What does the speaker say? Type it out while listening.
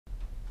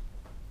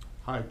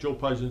Hi, Joe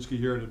Piezinski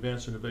here at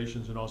Advanced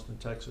Innovations in Austin,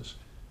 Texas.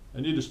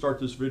 I need to start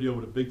this video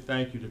with a big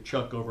thank you to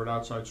Chuck over at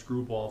Outside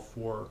Screwball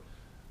for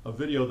a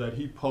video that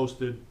he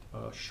posted,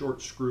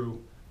 Short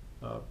Screw,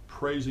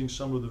 praising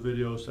some of the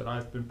videos that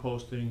I've been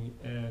posting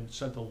and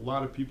sent a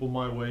lot of people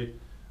my way.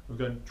 I've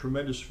gotten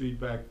tremendous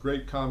feedback,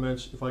 great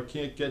comments. If I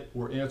can't get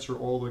or answer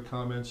all the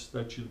comments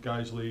that you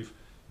guys leave,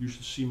 you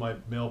should see my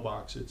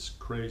mailbox. It's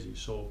crazy.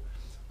 So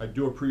I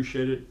do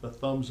appreciate it. The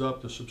thumbs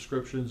up, the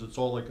subscriptions, it's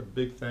all like a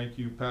big thank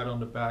you, pat on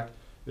the back.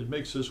 It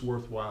makes this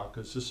worthwhile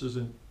because this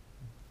isn't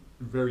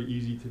very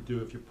easy to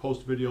do. If you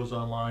post videos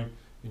online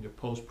and you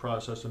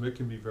post-process them, it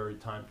can be very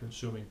time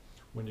consuming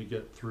when you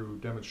get through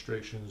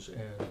demonstrations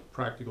and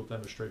practical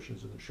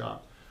demonstrations in the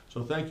shop.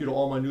 So thank you to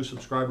all my new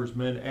subscribers,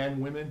 men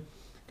and women.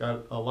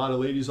 Got a lot of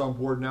ladies on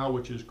board now,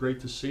 which is great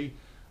to see.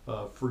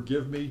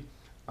 Forgive me.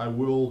 I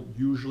will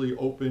usually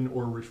open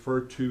or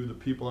refer to the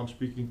people I'm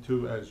speaking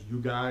to as you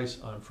guys.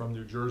 I'm from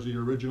New Jersey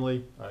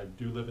originally. I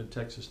do live in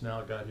Texas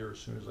now. I got here as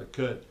soon as I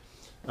could.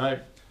 All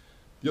right.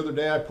 The other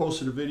day I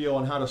posted a video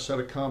on how to set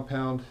a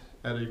compound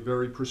at a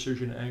very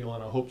precision angle,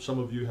 and I hope some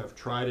of you have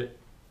tried it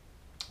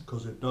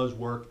because it does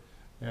work.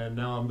 And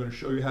now I'm going to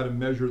show you how to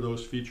measure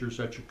those features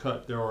that you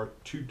cut. There are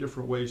two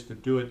different ways to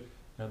do it,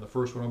 and the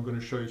first one I'm going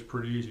to show you is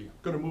pretty easy. I'm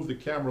going to move the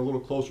camera a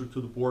little closer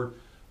to the board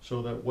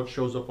so that what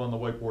shows up on the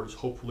whiteboard is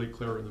hopefully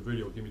clearer in the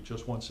video. Give me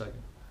just 1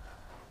 second.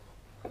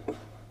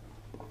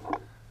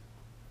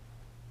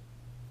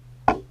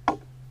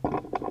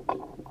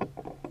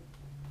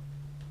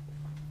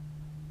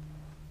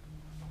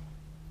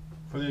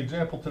 For the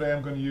example today,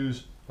 I'm going to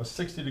use a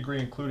 60-degree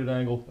included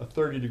angle, a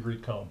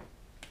 30-degree cone.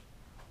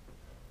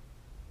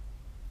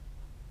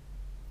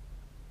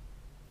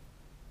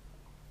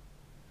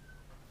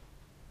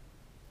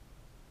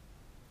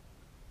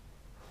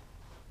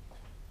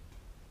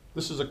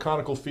 This is a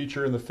conical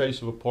feature in the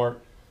face of a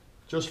part.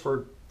 Just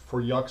for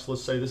yucks,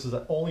 let's say this is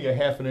only a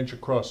 ½ inch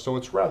across, so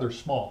it's rather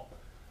small.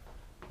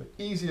 The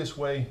easiest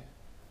way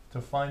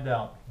to find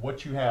out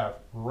what you have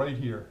right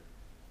here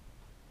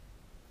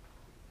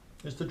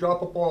is to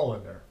drop a ball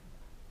in there.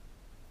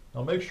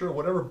 Now make sure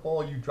whatever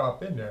ball you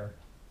drop in there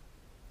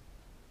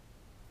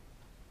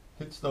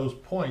hits those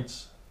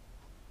points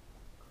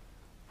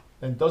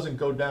and doesn't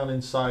go down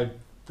inside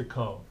the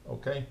cone,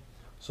 okay?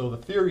 So the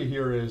theory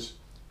here is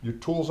your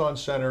tool's on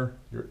center,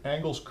 your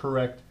angle's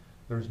correct,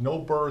 there's no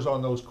burrs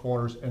on those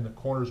corners, and the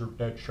corners are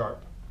dead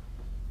sharp.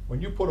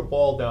 When you put a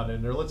ball down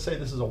in there, let's say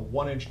this is a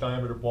 1-inch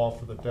diameter ball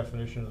for the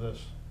definition of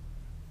this.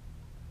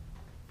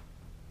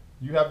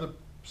 You have the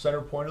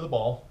center point of the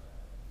ball.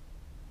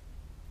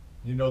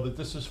 You know that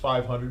this is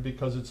 500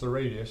 because it's the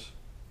radius.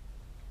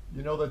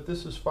 You know that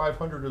this is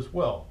 500 as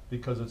well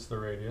because it's the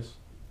radius.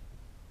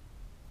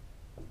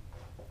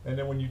 And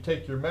then when you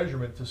take your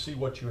measurement to see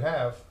what you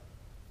have,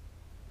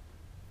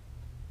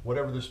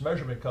 whatever this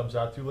measurement comes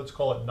out to, let's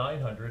call it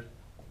 900,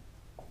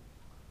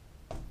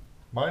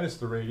 minus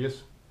the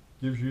radius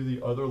gives you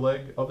the other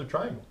leg of the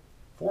triangle,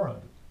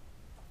 400.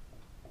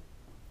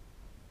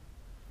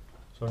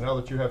 So now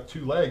that you have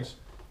two legs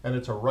and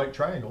it's a right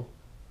triangle,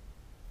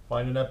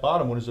 finding that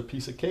bottom one is a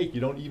piece of cake.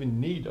 You don't even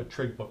need a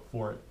trig book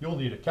for it. You'll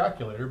need a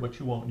calculator, but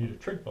you won't need a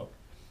trig book.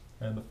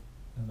 And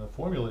the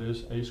formula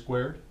is a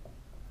squared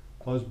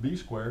plus b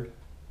squared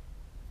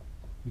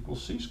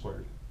equals c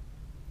squared.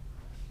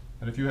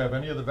 And if you have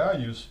any of the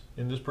values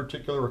in this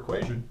particular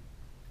equation,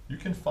 you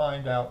can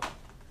find out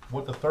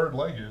what the third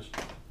leg is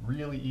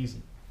really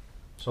easy.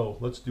 So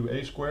let's do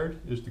a squared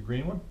is the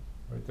green one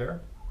right there.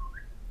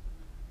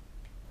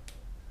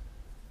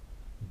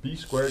 B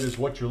squared is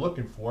what you're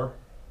looking for.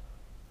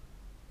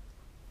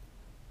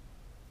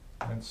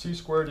 And c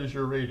squared is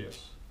your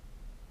radius.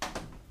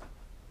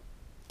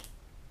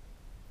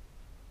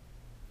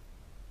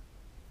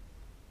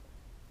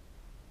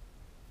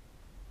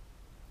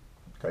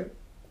 Okay?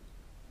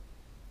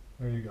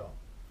 There you go.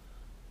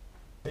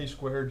 A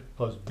squared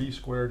plus b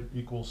squared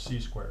equals c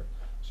squared.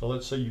 So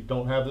let's say you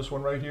don't have this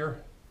one right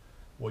here.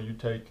 Well, you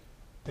take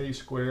a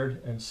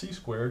squared and c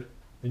squared,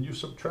 and you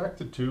subtract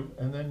the two,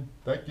 and then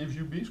that gives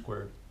you b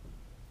squared.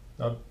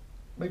 Now,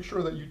 make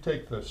sure that you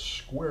take the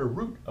square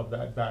root of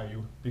that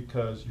value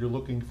because you're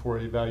looking for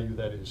a value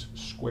that is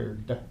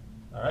squared.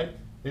 All right?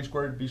 A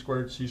squared, b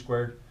squared, c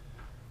squared.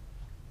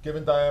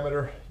 Given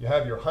diameter, you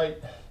have your height.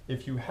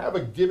 If you have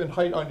a given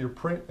height on your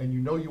print and you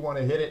know you want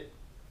to hit it,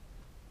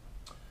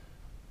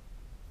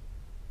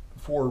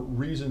 for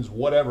reasons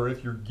whatever,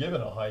 if you're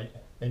given a height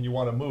and you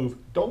want to move,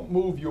 don't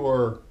move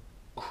your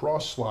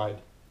cross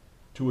slide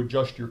to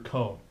adjust your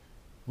cone.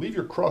 Leave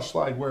your cross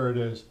slide where it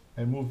is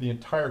and move the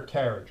entire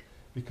carriage,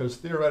 because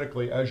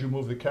theoretically as you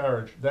move the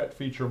carriage, that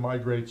feature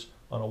migrates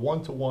on a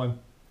 1-to-1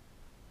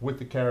 with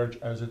the carriage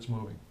as it's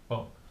moving.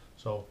 Boom.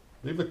 So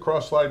leave the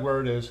cross slide where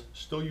it is,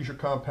 still use your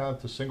compound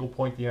to single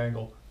point the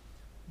angle,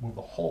 move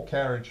the whole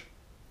carriage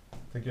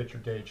to get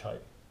your gauge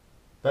height.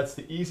 That's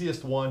the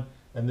easiest one.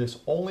 And this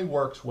only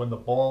works when the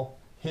ball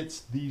hits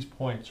these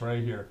points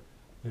right here.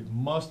 It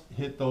must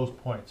hit those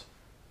points.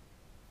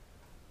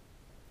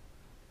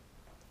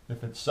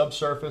 If it's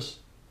subsurface,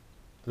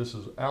 this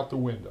is out the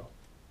window.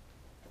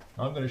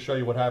 I'm going to show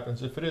you what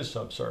happens if it is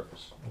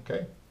subsurface.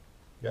 Okay?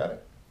 Got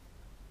it?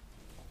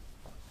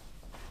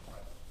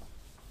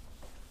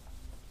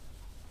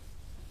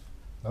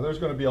 Now there's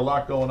going to be a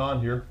lot going on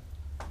here,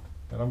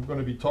 and I'm going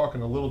to be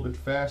talking a little bit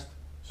fast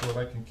so that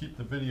I can keep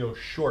the video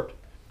short.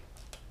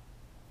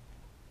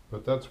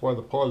 But that's why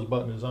the pause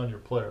button is on your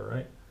player,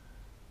 right?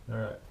 All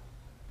right.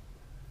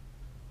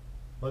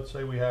 Let's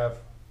say we have,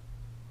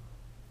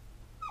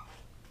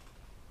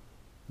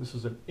 this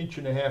is an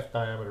 1.5 inch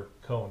diameter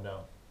cone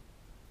now.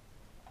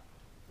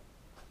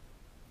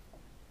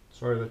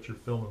 Sorry that you're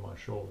filming my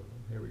shoulder.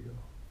 Here we go.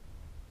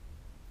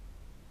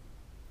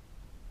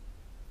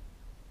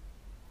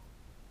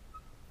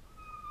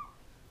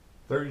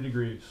 "30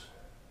 degrees.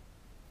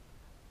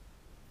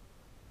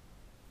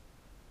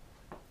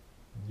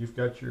 You've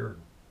got your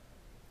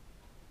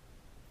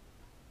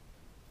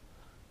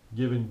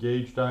given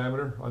gauge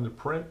diameter on the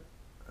print,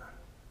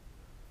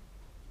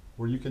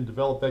 where you can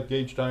develop that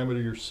gauge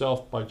diameter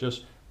yourself by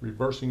just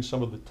reversing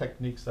some of the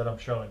techniques that I'm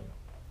showing you.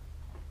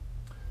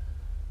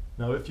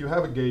 Now, if you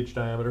have a gauge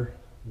diameter,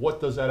 what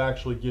does that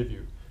actually give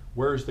you?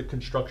 Where's the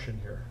construction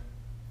here?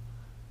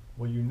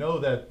 Well, you know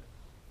that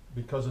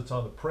because it's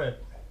on the print,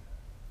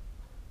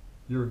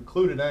 your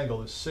included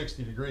angle is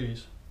 60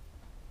 degrees.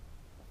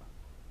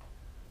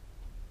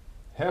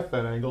 Half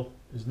that angle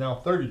is now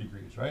 30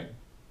 degrees, right?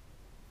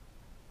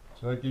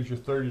 So that gives you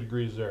 30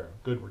 degrees there.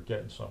 Good, we're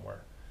getting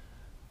somewhere.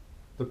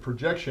 The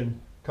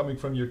projection coming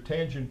from your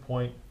tangent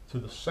point to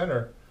the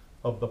center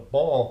of the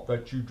ball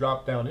that you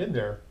drop down in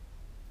there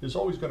is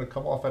always going to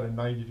come off at a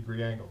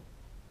 90-degree angle.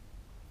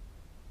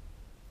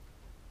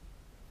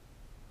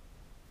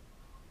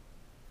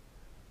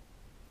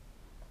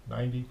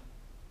 "90,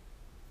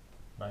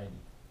 90.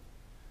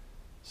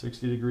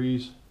 60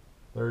 degrees,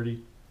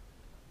 30.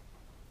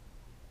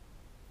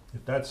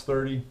 If that's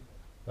 30,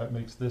 that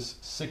makes this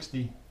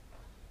 60.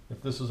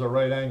 If this is a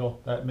right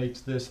angle, that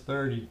makes this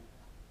 30.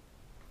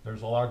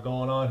 There's a lot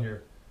going on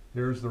here.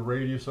 Here's the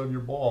radius of your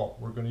ball.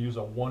 We're going to use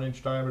a 1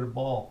 inch diameter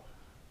ball.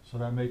 So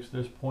that makes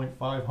this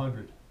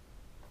 0.500.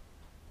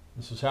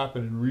 This is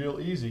happening real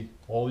easy.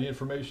 All the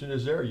information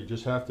is there. You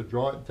just have to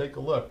draw it and take a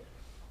look.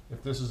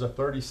 If this is a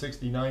 30,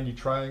 60, 90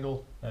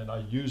 triangle, and I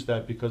use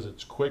that because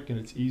it's quick and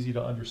it's easy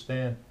to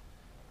understand,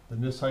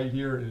 then this height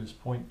here is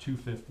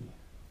 0.250.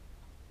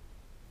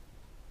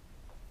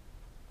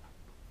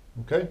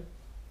 Okay?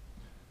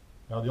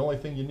 Now the only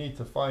thing you need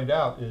to find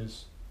out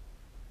is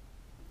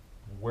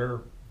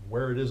where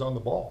it is on the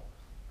ball.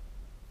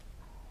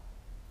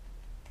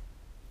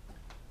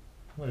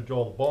 I'm going to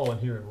draw the ball in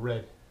here in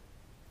red.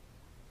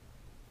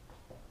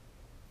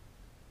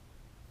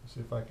 Let's see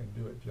if I can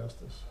do it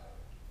justice.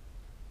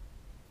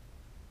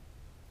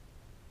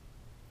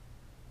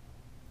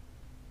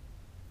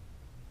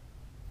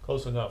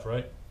 Close enough,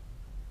 right?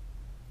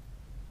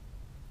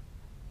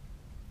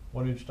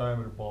 1 inch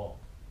diameter ball.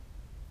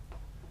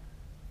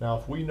 Now,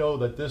 if we know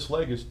that this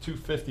leg is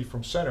 250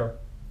 from center,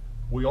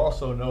 we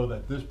also know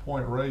that this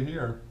point right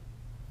here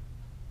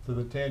to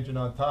the tangent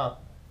on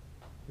top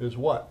is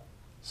what?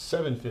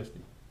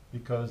 750,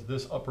 because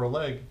this upper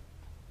leg,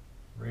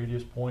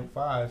 radius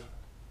 0.5,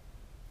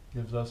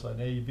 gives us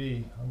an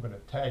AB. I'm going to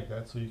tag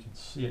that so you can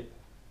see it.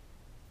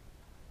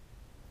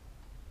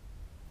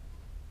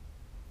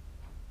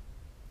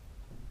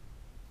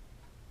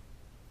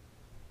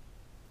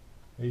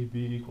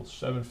 AB equals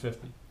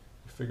 750. You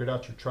figured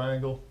out your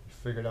triangle, you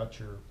figured out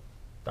your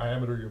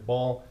diameter of your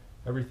ball,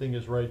 everything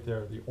is right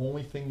there. The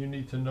only thing you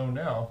need to know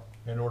now,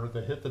 in order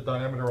to hit the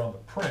diameter on the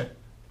print,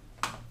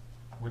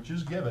 which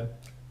is given,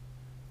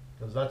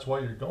 because that's why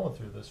you're going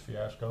through this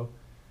fiasco,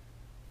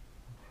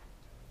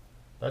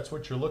 that's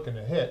what you're looking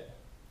to hit.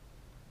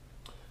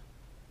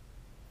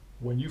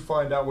 When you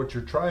find out what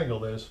your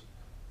triangle is,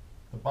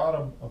 the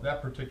bottom of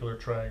that particular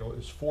triangle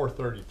is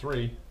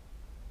 433,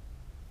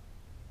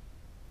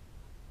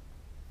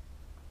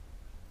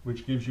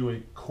 which gives you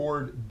a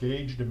chord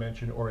gauge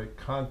dimension, or a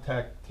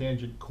contact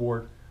tangent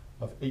chord,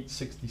 of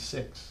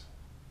 866.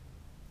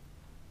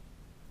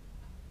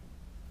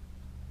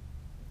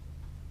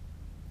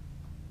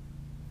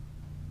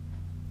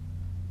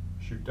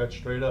 Shoot that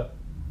straight up.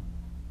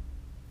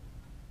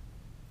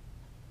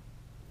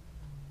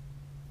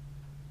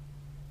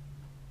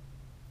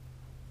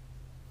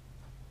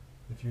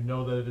 If you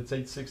know that it's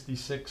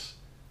 866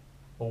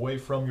 away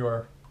from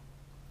your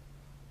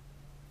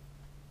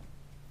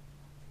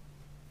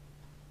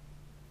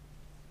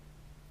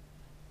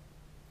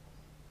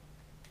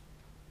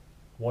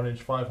 (1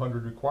 inch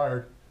 500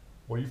 required),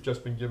 well, you've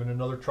just been given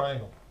another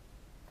triangle.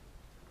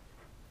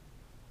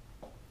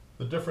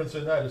 The difference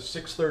in that is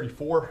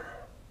 634,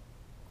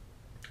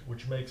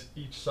 which makes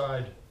each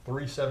side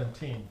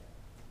 317.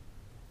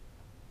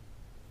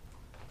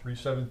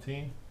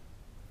 317,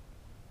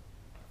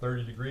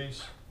 30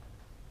 degrees.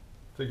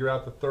 Figure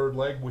out the third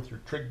leg with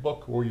your trig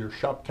book or your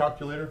shop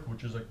calculator,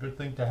 which is a good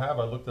thing to have.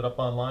 I looked it up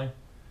online.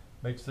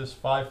 Makes this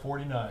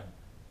 549.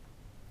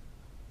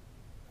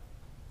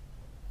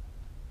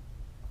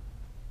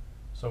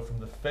 So from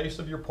the face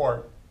of your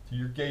part to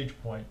your gauge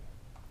point,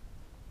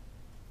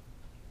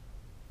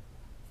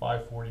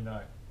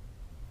 549.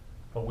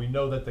 But we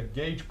know that the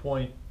gauge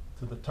point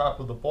to the top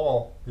of the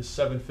ball is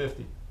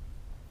 750.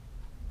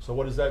 So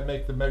what does that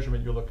make the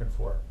measurement you're looking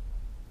for?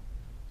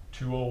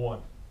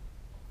 201.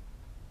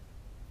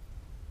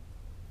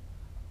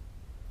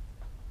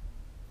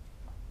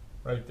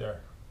 Right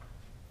there.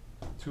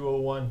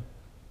 201,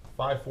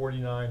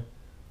 549,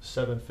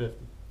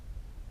 750.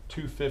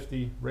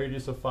 250,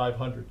 radius of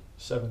 500,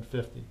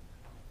 750.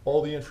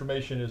 All the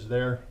information is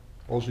there.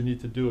 All you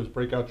need to do is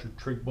break out your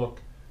trig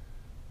book.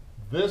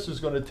 This is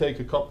going to take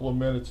a couple of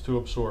minutes to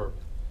absorb.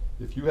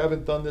 If you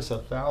haven't done this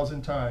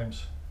 1,000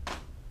 times,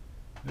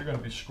 you're going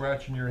to be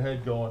scratching your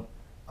head going,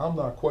 I'm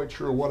not quite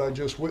sure what I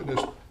just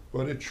witnessed,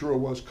 but it sure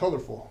was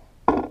colorful.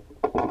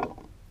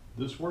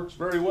 This works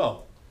very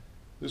well.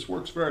 This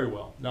works very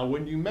well. Now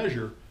when you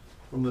measure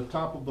from the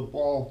top of the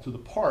ball to the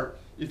part,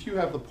 if you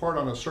have the part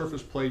on a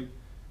surface plate,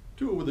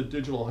 do it with a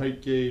digital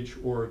height gauge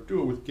or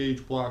do it with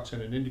gauge blocks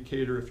and an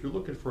indicator. If you're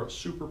looking for a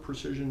super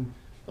precision,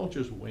 don't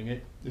just wing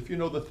it. If you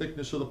know the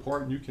thickness of the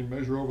part and you can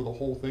measure over the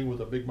whole thing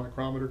with a big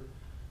micrometer,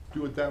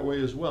 do it that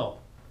way as well.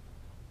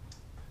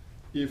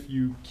 If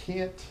you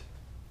can't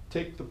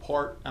take the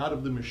part out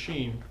of the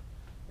machine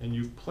and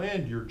you've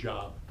planned your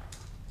job,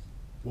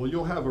 well,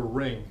 you'll have a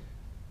ring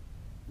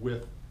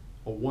with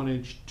a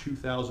 1-inch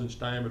 2/1000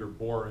 diameter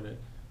bore in it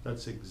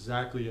that's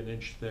exactly an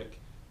inch thick.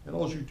 And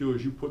all you do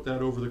is you put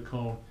that over the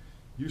cone,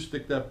 you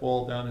stick that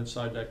ball down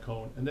inside that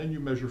cone, and then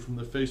you measure from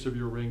the face of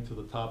your ring to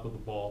the top of the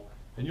ball,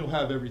 and you'll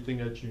have everything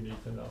that you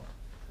need to know.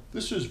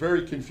 This is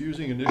very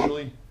confusing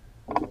initially,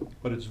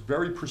 but it's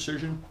very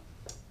precision,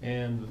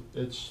 and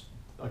it's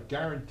a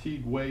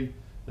guaranteed way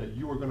that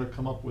you are going to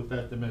come up with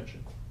that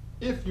dimension.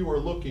 If you are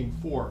looking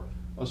for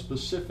a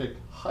specific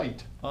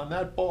height on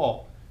that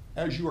ball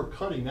as you are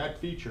cutting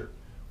that feature,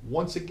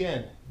 once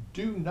again,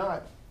 do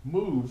not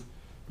move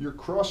your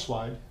cross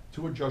slide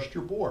to adjust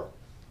your bore.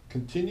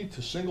 Continue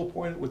to single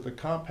point it with the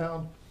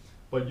compound,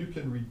 but you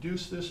can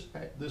reduce this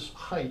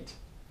height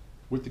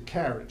with the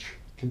carriage.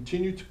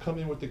 Continue to come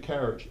in with the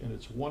carriage, and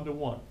it's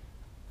 1-to-1.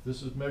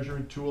 This is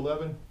measuring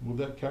 211, move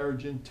that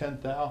carriage in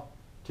 10th thou,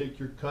 take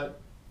your cut,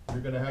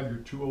 you're going to have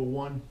your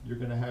 201, you're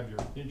going to have your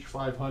inch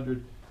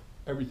 500,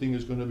 everything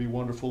is going to be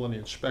wonderful, and the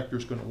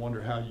inspector's going to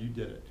wonder how you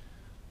did it.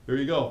 There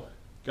you go.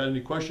 Got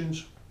any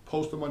questions?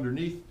 Post them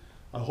underneath.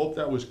 I hope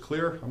that was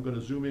clear. I'm going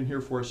to zoom in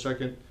here for a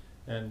second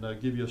and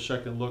give you a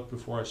second look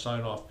before I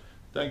sign off.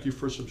 Thank you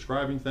for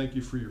subscribing. Thank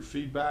you for your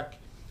feedback.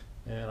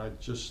 And I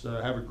just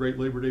have a great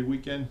Labor Day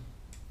weekend.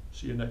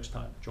 See you next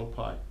time. Joe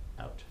Pye,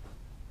 out.